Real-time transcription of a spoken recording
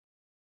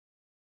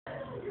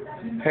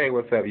Hey,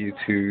 what's up,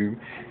 YouTube?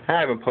 I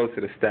haven't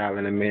posted a style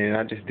in a minute.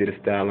 I just did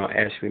a style on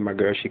Ashley, my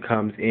girl. She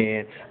comes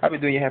in. I've been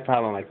doing your hair for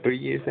how long, like 3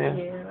 years now?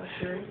 Yeah, that's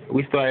true.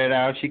 We started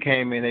out, she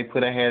came in, they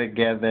put her hair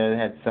together,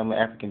 had some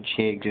African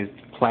chick just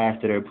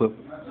plastered her, put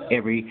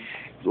every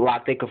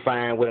lock they could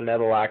find with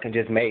another lock and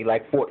just made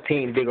like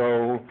 14 big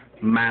old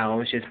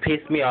mounds. Just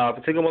pissed me off.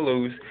 I took them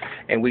loose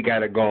and we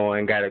got her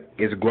going.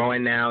 It's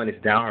growing now and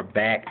it's down her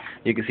back.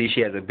 You can see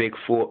she has a big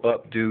full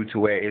updo to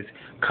where it's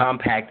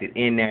compacted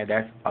in there.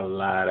 That's a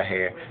lot of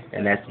hair,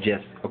 and that's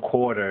just a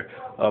quarter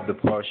of the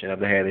portion of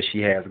the hair that she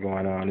has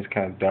going on. It's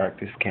kind of dark.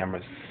 This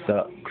camera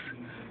sucks.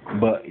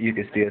 But you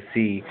can still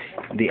see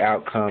the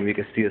outcome. You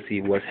can still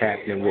see what's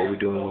happening, what we're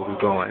doing, where we're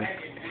going.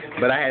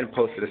 But I hadn't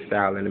posted a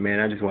style in a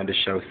minute. I just wanted to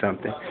show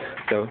something.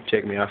 So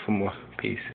check me out for more. Peace.